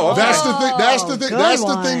accurate. Oh, okay. That's the thing. That's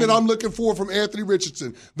the thing that I'm looking for from Anthony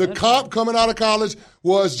Richardson. The comp coming out of college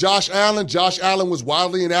was Josh Allen. Josh Allen was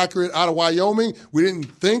wildly inaccurate out of Wyoming. We didn't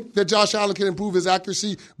think that Josh Allen could improve his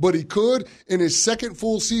accuracy, but he could. In his second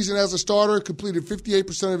full season as a starter, completed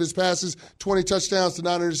 58% of his passes, 20 touchdowns to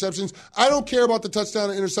 9 interceptions. I don't care about the touchdown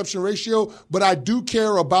to interception ratio, but I do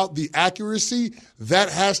care about the accuracy. That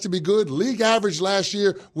has to be good. League average last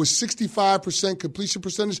year was 65% completion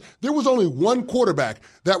percentage. There was only one quarterback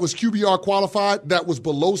that was QBR qualified that was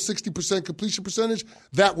below 60% completion percentage.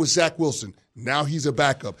 That was Zach Wilson. Now he's a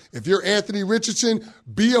backup. If you're Anthony Richardson,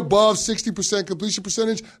 be above 60% completion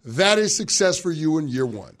percentage. That is success for you in year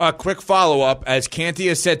one. A quick follow-up. As Canty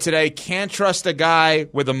has said today, can't trust a guy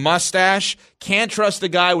with a mustache. Can't trust the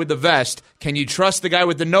guy with the vest. Can you trust the guy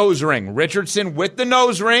with the nose ring? Richardson with the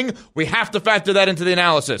nose ring. We have to factor that into the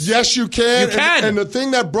analysis. Yes, you can. You can. And the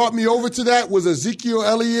thing that brought me over to that was Ezekiel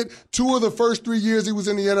Elliott. 2 of the first 3 years he was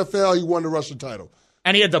in the NFL, he won the rushing title.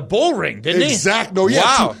 And he had the bull ring, didn't he? Exactly. No,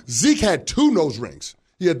 wow. Zeke had 2 nose rings.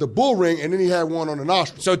 He had the bull ring, and then he had one on the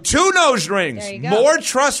nostril. So 2 nose rings. More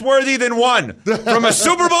trustworthy than one. From a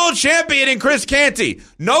Super Bowl champion in Chris Canty.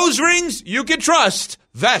 Nose rings, you can trust.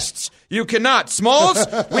 Vests, you cannot. Smalls,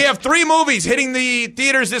 we have 3 movies hitting the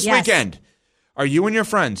theaters this weekend. Are you and your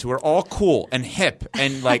friends, who are all cool and hip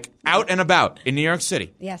and like out and about in New York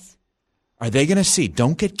City? Yes. Are they going to see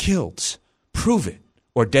Don't Get Killed, Prove It,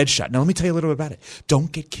 or Deadshot. Now, let me tell you a little bit about it.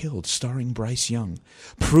 Don't Get Killed, starring Bryce Young.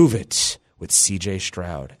 Prove It with C.J.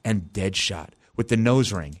 Stroud. And Deadshot with the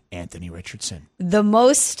nose ring, Anthony Richardson. The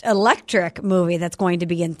most electric movie that's going to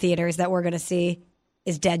be in theaters that we're going to see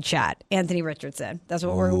is Deadshot, Anthony Richardson. That's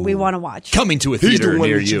what we want to watch. Coming to a theater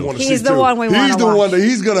near you. He's the one we want to watch. He's the one that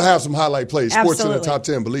he's going to have some highlight plays. Sports Absolutely. in the top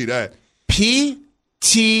 10, believe that.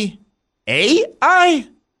 P-T-A-I?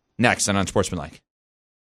 Next on Unsportsmanlike.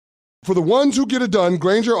 For the ones who get it done,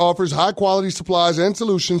 Grainger offers high-quality supplies and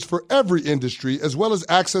solutions for every industry, as well as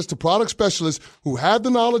access to product specialists who have the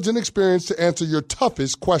knowledge and experience to answer your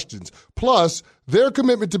toughest questions. Plus, their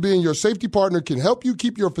commitment to being your safety partner can help you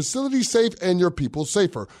keep your facility safe and your people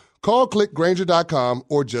safer. Call, click Grainger.com,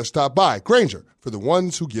 or just stop by. Grainger, for the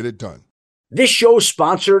ones who get it done. This show is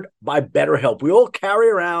sponsored by BetterHelp. We all carry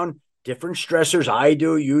around different stressors. I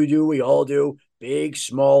do, you do, we all do. Big,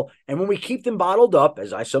 small, and when we keep them bottled up,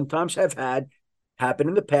 as I sometimes have had happen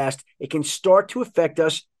in the past, it can start to affect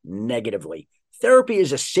us negatively. Therapy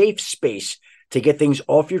is a safe space to get things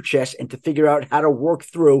off your chest and to figure out how to work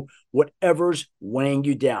through whatever's weighing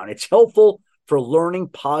you down. It's helpful for learning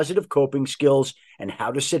positive coping skills and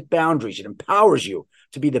how to set boundaries. It empowers you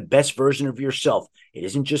to be the best version of yourself. It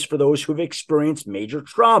isn't just for those who've experienced major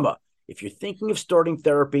trauma. If you're thinking of starting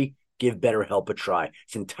therapy, give BetterHelp a try.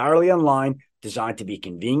 It's entirely online, designed to be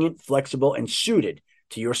convenient, flexible, and suited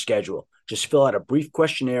to your schedule. Just fill out a brief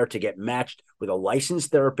questionnaire to get matched with a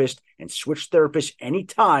licensed therapist and switch therapists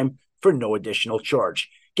anytime for no additional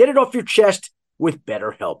charge. Get it off your chest with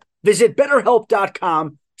BetterHelp. Visit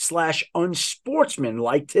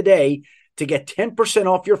BetterHelp.com/unsportsmanlike today to get 10%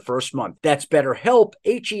 off your first month. That's BetterHelp,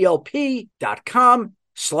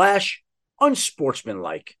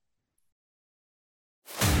 HELP.com/unsportsmanlike.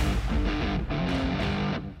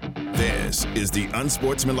 This is the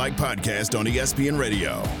Unsportsmanlike Podcast on ESPN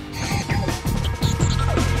Radio.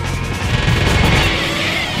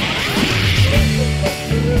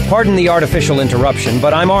 Pardon the artificial interruption,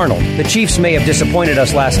 but I'm Arnold. The Chiefs may have disappointed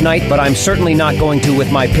us last night, but I'm certainly not going to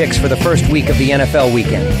with my picks for the first week of the NFL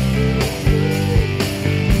weekend.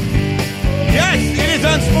 Yes, it is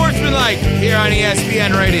Unsportsmanlike here on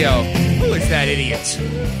ESPN Radio. Who is that idiot?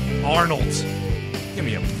 Arnold. Give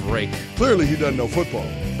me a break. Clearly he doesn't know football.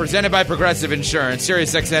 Presented by Progressive Insurance,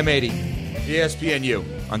 Sirius XM 80,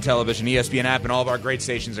 ESPNU on television, ESPN app, and all of our great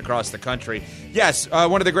stations across the country. Yes,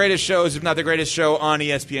 one of the greatest shows, if not the greatest show on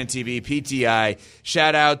ESPN TV, PTI.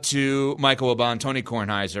 Shout out to Michael Wilbon, Tony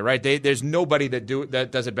Kornheiser, right? There's nobody that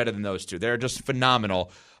does it better than those two. They're just phenomenal.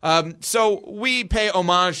 So we pay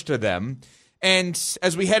homage to them. And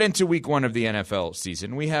as we head into week one of the NFL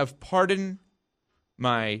season, we have Pardon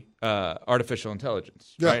My artificial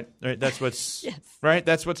intelligence, right? That's what's right.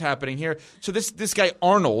 That's what's happening here. So this guy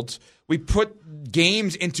Arnold, we put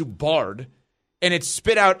games into Bard, and it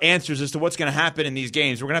spit out answers as to what's going to happen in these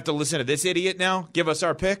games. We're going to have to listen to this idiot now give us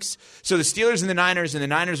our picks. So the Steelers and the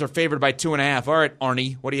Niners are favored by 2.5. All right,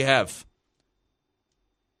 Arnie, what do you have?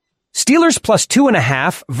 Steelers plus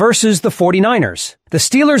 2.5 versus the 49ers. The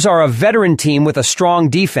Steelers are a veteran team with a strong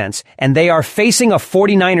defense, and they are facing a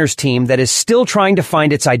 49ers team that is still trying to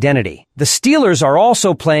find its identity. The Steelers are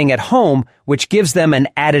also playing at home, which gives them an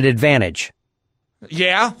added advantage.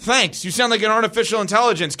 Yeah, thanks. You sound like an artificial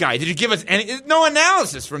intelligence guy. Did you give us no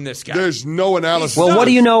analysis from this guy? There's no analysis. Well, what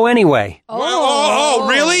do you know anyway? Oh,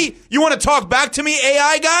 really? You want to talk back to me,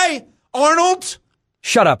 AI guy? Arnold?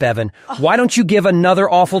 Shut up, Evan. Why don't you give another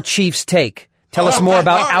awful Chiefs take? Tell us more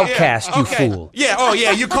about Outcast, you fool.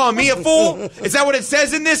 Yeah, you calling me a fool? Is that what it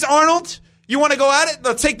says in this, Arnold? You want to go at it?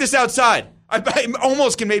 Let's take this outside. I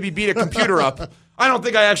almost can maybe beat a computer up. I don't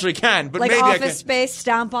think I actually can, but like maybe Office I can. Space,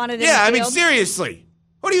 stomp on it. Yeah, in the I mean, seriously.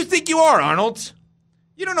 Who do you think you are, Arnold?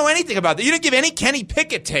 You don't know anything about that. You didn't give any Kenny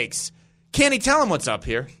Pickett takes. Can't he tell him what's up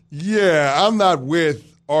here? Yeah, I'm not with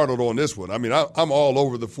Arnold on this one. I mean, I'm all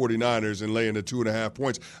over the 49ers and laying the 2.5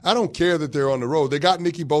 points. I don't care that they're on the road. They got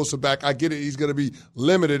Nicky Bosa back. I get it. He's going to be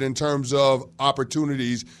limited in terms of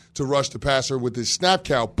opportunities to rush the passer with his snap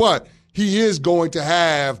count, but he is going to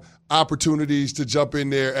have opportunities to jump in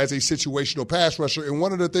there as a situational pass rusher. And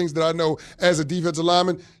one of the things that I know as a defensive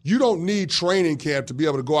lineman, you don't need training camp to be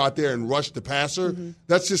able to go out there and rush the passer. Mm-hmm.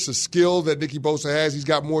 That's just a skill that Nicky Bosa has. He's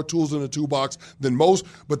got more tools in the toolbox than most.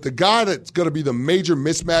 But the guy that's going to be the major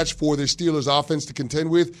mismatch for the Steelers offense to contend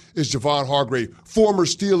with is Javon Hargrave, former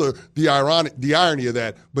Steeler, the irony of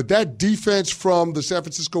that. But that defense from the San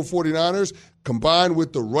Francisco 49ers, combined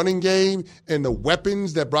with the running game and the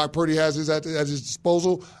weapons that Brock Purdy has at his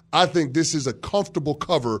disposal, I think this is a comfortable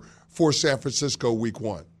cover for San Francisco week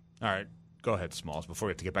one. All right. Go ahead, Smalls, before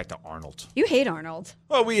we have to get back to Arnold. You hate Arnold.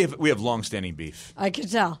 Well, we have long-standing beef. I can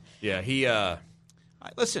tell. Yeah, he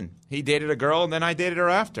Listen, he dated a girl, and then I dated her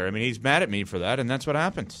after. I mean, he's mad at me for that, and that's what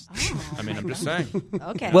happened. I mean, I'm just saying.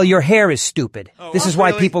 Okay. Well, your hair is stupid. This is why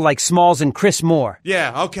really? people like Smalls and Chris Moore.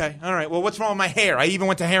 Yeah, okay. All right. Well, what's wrong with my hair? I even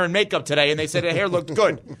went to hair and makeup today, and they said the hair looked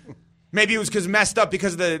good. Maybe it was because messed up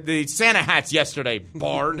because of the Santa hats yesterday.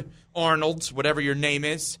 Bard, Arnold, whatever your name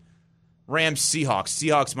is. Rams, Seahawks.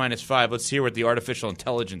 Seahawks -5. Let's hear what the artificial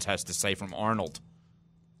intelligence has to say from Arnold.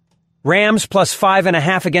 Rams plus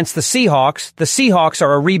 5.5 against the Seahawks. The Seahawks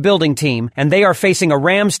are a rebuilding team, and they are facing a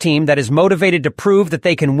Rams team that is motivated to prove that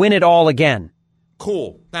they can win it all again.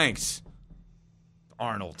 Cool. Thanks.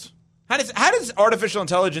 Arnold. How does artificial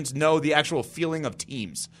intelligence know the actual feeling of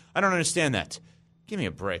teams? I don't understand that. Give me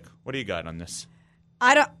a break. What do you got on this?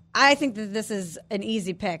 I think that this is an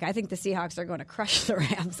easy pick. I think the Seahawks are going to crush the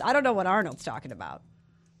Rams. I don't know what Arnold's talking about.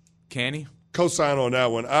 Can he? Co-sign on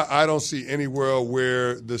that one. I don't see anywhere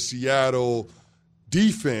where the Seattle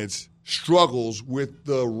defense struggles with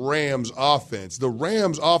the Rams offense. The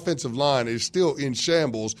Rams offensive line is still in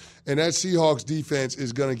shambles, and that Seahawks defense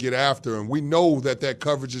is going to get after them. We know that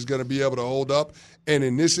coverage is going to be able to hold up, and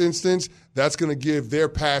in this instance, that's going to give their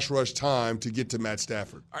pass rush time to get to Matt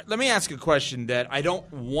Stafford. All right, let me ask a question that I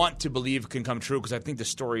don't want to believe can come true because I think the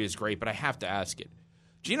story is great, but I have to ask it.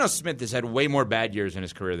 Geno Smith has had way more bad years in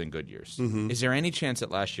his career than good years. Mm-hmm. Is there any chance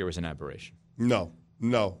that last year was an aberration? No.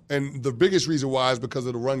 And the biggest reason why is because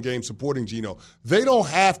of the run game supporting Geno. They don't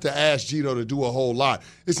have to ask Geno to do a whole lot.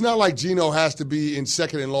 It's not like Geno has to be in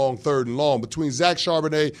second and long, third and long. Between Zach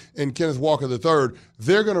Charbonnet and Kenneth Walker III,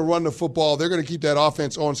 they're going to run the football. They're going to keep that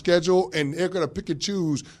offense on schedule, and they're going to pick and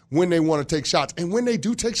choose when they want to take shots. And when they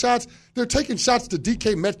do take shots, they're taking shots to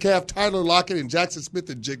DK Metcalf, Tyler Lockett, and Jackson Smith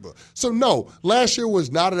and Jigba. So, no, last year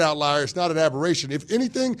was not an outlier. It's not an aberration. If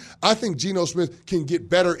anything, I think Geno Smith can get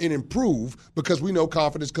better and improve because we know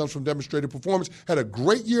confidence comes from demonstrated performance. Had a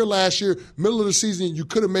great year last year. Middle of the season, you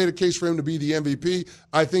could have made a case for him to be the MVP.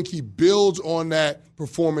 I think he builds on that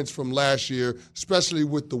performance from last year, especially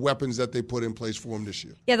with the weapons that they put in place for him this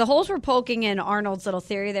year. Yeah, the holes we're poking in Arnold's little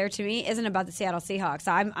theory there to me isn't about the Seattle Seahawks.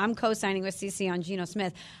 I'm co-signing with CC on Geno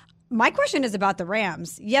Smith. My question is about the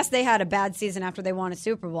Rams. Yes, they had a bad season after they won a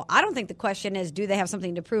Super Bowl. I don't think the question is, do they have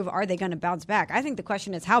something to prove? Are they going to bounce back? I think the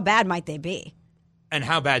question is, how bad might they be? And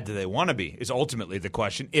how bad do they want to be is ultimately the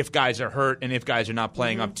question, if guys are hurt and if guys are not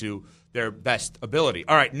playing up to their best ability.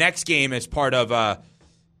 All right, next game is part of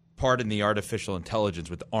pardon the artificial intelligence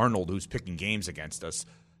with Arnold, who's picking games against us.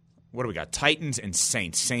 What do we got? Titans and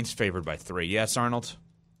Saints. Saints favored by 3. Yes, Arnold?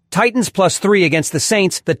 Titans plus 3 against the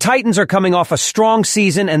Saints. The Titans are coming off a strong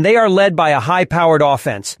season, and they are led by a high-powered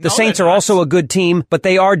offense. The Saints are also a good team, but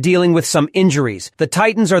they are dealing with some injuries. The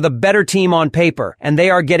Titans are the better team on paper, and they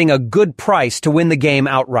are getting a good price to win the game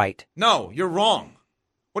outright. No, you're wrong.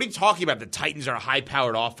 What are you talking about? The Titans are a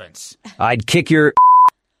high-powered offense. I'd kick your...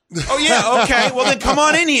 Oh, yeah, okay. Well, then come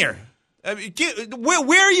on in here.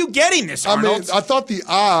 Where are you getting this, Arnold? I thought the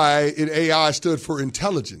I in AI stood for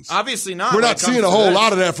intelligence. Obviously not. We're not seeing a whole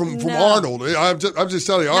lot of that from Arnold. I'm just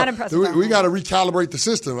telling you, we got to recalibrate the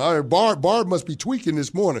system. Barb must be tweaking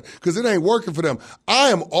this morning because it ain't working for them. I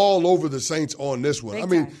am all over the Saints on this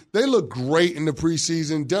one. They look great in the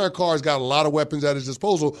preseason. Derek Carr's got a lot of weapons at his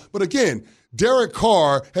disposal. But again, Derek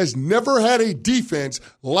Carr has never had a defense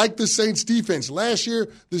like the Saints defense. Last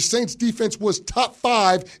year, the Saints defense was top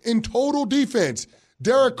 5 in total defense.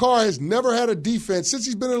 Derek Carr has never had a defense since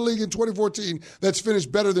he's been in the league in 2014 that's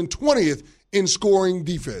finished better than 20th in scoring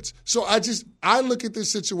defense. So I look at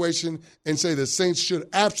this situation and say the Saints should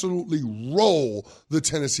absolutely roll the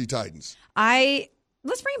Tennessee Titans.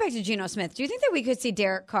 Let's bring it back to Geno Smith. Do you think that we could see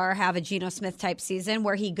Derek Carr have a Geno Smith type season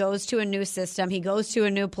where he goes to a new system, he goes to a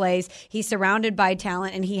new place, he's surrounded by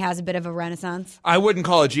talent, and he has a bit of a renaissance? I wouldn't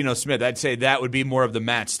call it Geno Smith. I'd say that would be more of the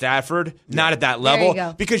Matt Stafford, not at that level. There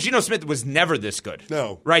you go. Because Geno Smith was never this good.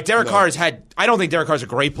 No. Right? Derek Carr has had, I don't think Derek Carr's a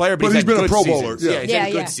great player, but he's had been good a Pro seasons. Bowler. He's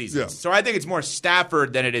had good seasons. Yeah. So I think it's more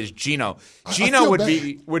Stafford than it is Geno. Geno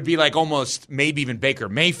would be like almost maybe even Baker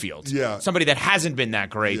Mayfield. Yeah. Somebody that hasn't been that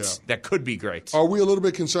great, that could be great. Are we a little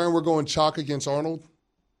bit concerned we're going chalk against Arnold?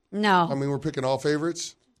 No. We're picking all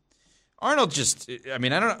favorites? Arnold I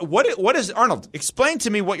don't know. What is Arnold? Explain to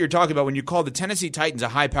me what you're talking about when you call the Tennessee Titans a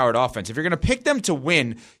high-powered offense. If you're going to pick them to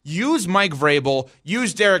win, use Mike Vrabel,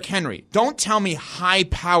 use Derrick Henry. Don't tell me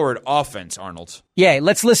high-powered offense, Arnold. Yeah,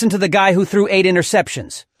 let's listen to the guy who threw 8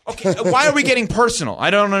 interceptions. Okay, why are we getting personal?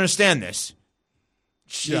 I don't understand this.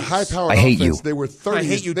 Jeez. Yeah, high-powered I hate offense. you. They were 30th. I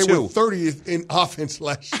hate you they too. were 30th in offense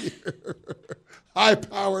last year.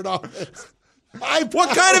 High-powered offense.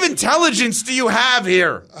 What kind of intelligence do you have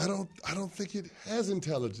here? I don't think it has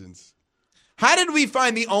intelligence. How did we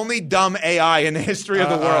find the only dumb AI in the history of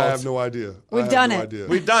the world? I have no idea. We've done it.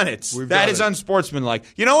 That is unsportsmanlike.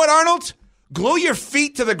 You know what, Arnold? Glue your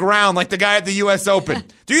feet to the ground like the guy at the U.S. Open.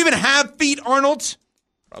 Do you even have feet, Arnold?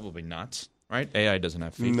 Probably not, right? AI doesn't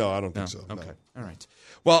have feet. No, I don't think so. Okay, no. All right.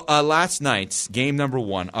 Well, last night's game number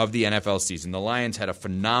 1 of the NFL season, the Lions had a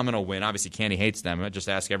phenomenal win. Obviously, Canty hates them. I just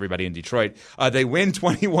ask everybody in Detroit. They win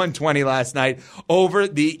 21-20 last night over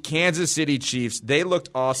the Kansas City Chiefs. They looked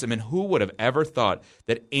awesome, and who would have ever thought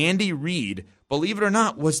that Andy Reid, believe it or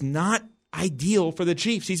not, was not ideal for the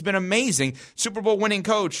Chiefs. He's been amazing. Super Bowl winning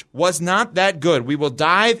coach was not that good. We will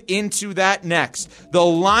dive into that next. The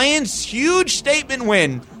Lions' huge statement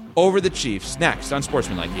win over the Chiefs. Next on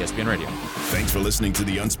Sportsmanlike ESPN Radio. Thanks for listening to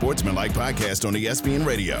the Unsportsmanlike podcast on ESPN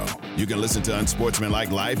Radio. You can listen to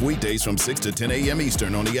Unsportsmanlike live weekdays from 6 to 10 a.m.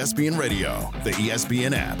 Eastern on ESPN Radio, the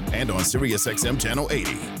ESPN app, and on SiriusXM Channel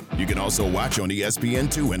 80. You can also watch on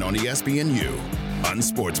ESPN2 and on ESPNU.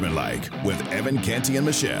 Unsportsmanlike with Evan, Canty, and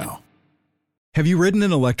Michelle. Have you ridden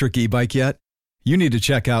an electric e-bike yet? You need to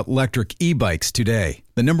check out Lectric E-Bikes today,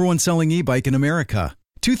 the #1 selling e-bike in America.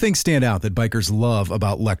 2 things stand out that bikers love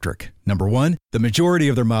about Lectric. Number 1, the majority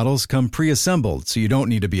of their models come pre-assembled, so you don't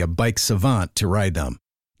need to be a bike savant to ride them.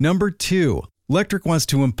 Number 2, Lectric wants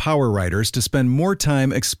to empower riders to spend more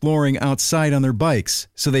time exploring outside on their bikes,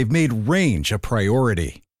 so they've made range a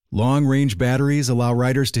priority. Long-range batteries allow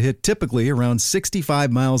riders to hit typically around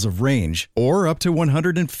 65 miles of range, or up to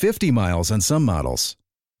 150 miles on some models.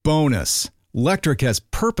 Bonus, Lectric has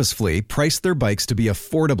purposefully priced their bikes to be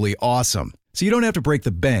affordably awesome, so you don't have to break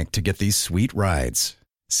the bank to get these sweet rides.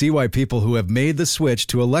 See why people who have made the switch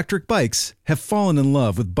to electric bikes have fallen in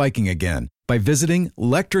love with biking again by visiting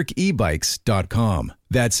lectricebikes.com.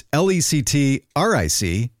 That's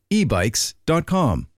LECTRIC ebikes.com.